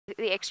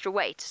the extra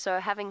weight. So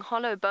having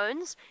hollow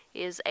bones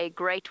is a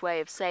great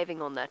way of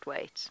saving on that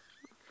weight.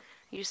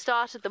 You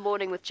started the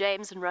morning with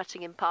James and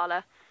Rutting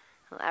Impala.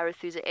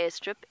 Arathusa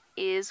Airstrip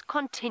is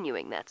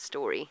continuing that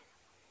story.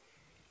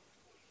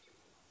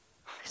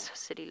 They're so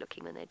silly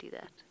looking when they do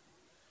that.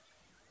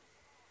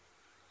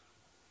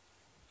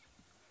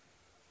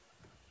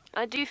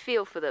 I do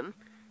feel for them.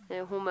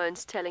 Their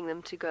hormones telling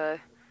them to go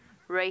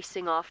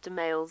racing after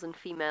males and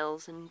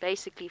females and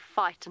basically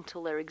fight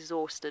until they're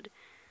exhausted.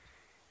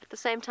 At the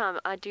same time,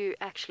 I do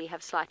actually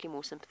have slightly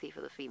more sympathy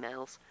for the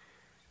females,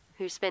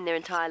 who spend their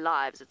entire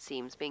lives, it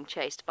seems, being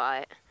chased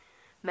by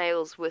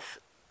males with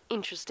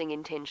interesting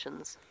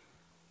intentions.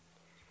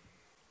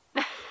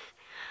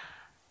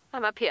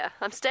 I'm up here.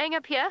 I'm staying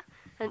up here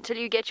until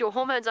you get your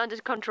hormones under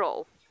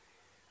control.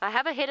 I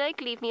have a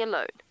headache, leave me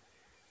alone.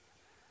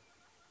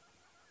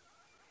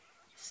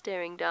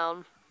 Staring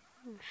down,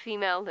 a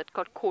female that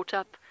got caught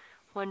up,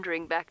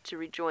 wandering back to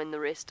rejoin the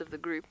rest of the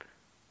group.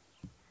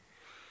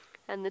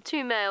 And the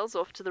two males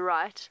off to the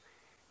right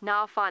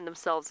now find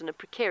themselves in a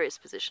precarious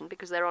position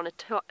because they're on a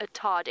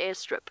tarred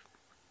airstrip.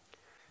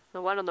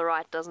 The one on the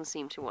right doesn't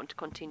seem to want to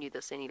continue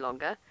this any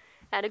longer.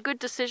 And a good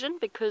decision,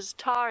 because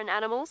tar in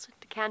animals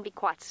can be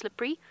quite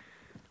slippery.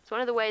 It's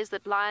one of the ways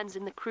that lions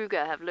in the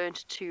Kruger have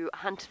learned to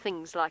hunt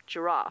things like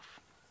giraffe,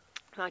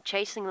 by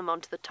chasing them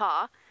onto the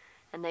tar,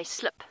 and they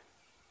slip.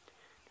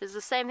 There's the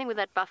same thing with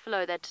that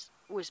buffalo that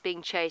was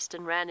being chased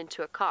and ran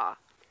into a car.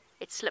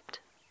 It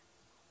slipped.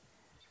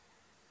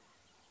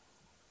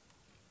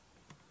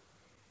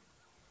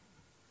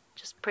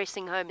 Just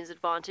pressing home his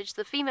advantage.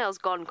 The female's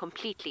gone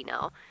completely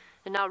now,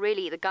 and now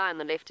really the guy on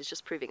the left is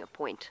just proving a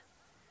point.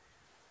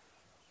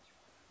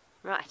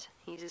 Right,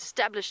 he's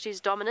established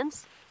his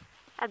dominance,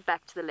 and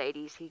back to the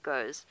ladies he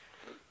goes.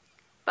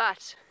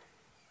 But,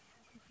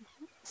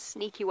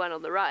 sneaky one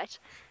on the right,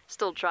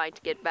 still trying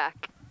to get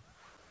back.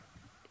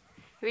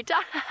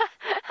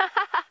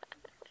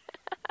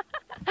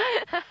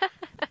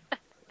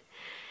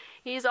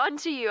 He's on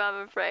to you,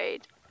 I'm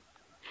afraid.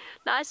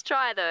 Nice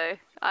try, though.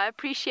 I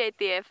appreciate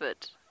the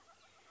effort.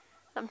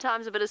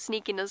 Sometimes a bit of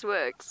sneakiness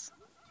works.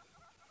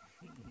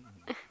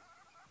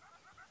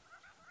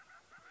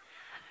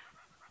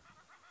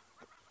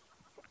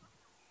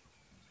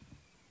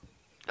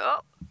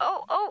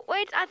 Oh,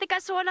 wait, I think I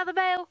saw another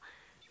male.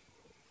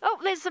 Oh,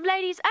 there's some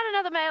ladies and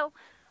another male.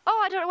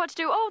 Oh, I don't know what to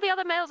do. Oh, the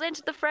other male's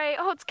entered the fray.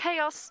 Oh, it's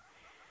chaos.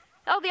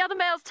 Oh, the other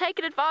male's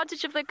taken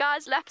advantage of the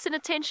guy's lapse in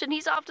attention.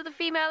 He's after the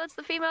female. It's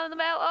the female and the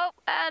male. Oh,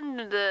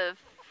 and the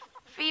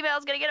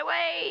female's going to get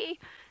away.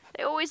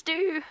 They always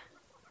do.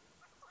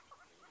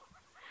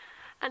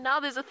 And now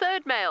there's a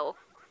third male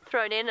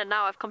thrown in, and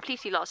now I've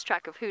completely lost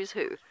track of who's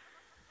who.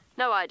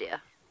 No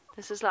idea.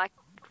 This is like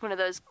one of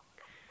those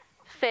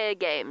fair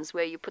games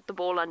where you put the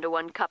ball under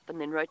one cup and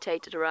then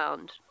rotate it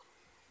around.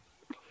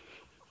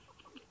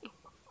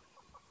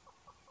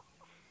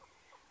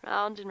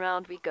 Round and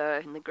round we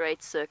go in the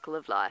great circle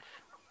of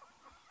life.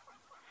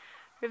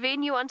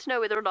 Ravine, you want to know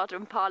whether or not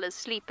impalas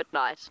sleep at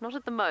night? Not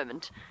at the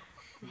moment.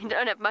 You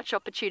don't have much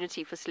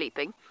opportunity for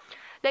sleeping.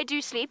 They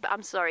do sleep,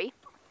 I'm sorry.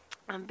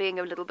 I'm being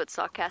a little bit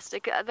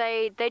sarcastic.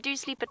 They do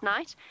sleep at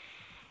night.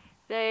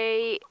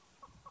 They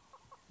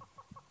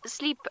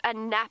sleep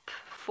and nap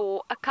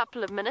for a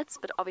couple of minutes,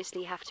 but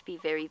obviously have to be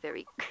very,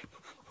 very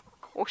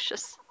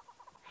cautious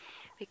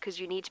because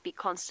you need to be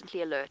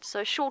constantly alert.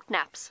 So short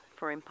naps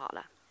for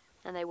impala,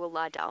 and they will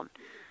lie down.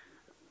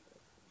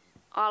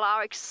 While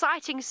our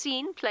exciting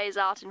scene plays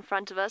out in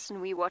front of us and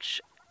we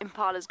watch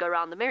impalas go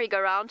round the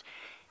merry-go-round,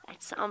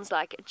 it sounds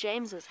like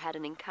James has had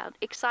an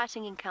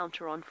exciting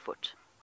encounter on foot.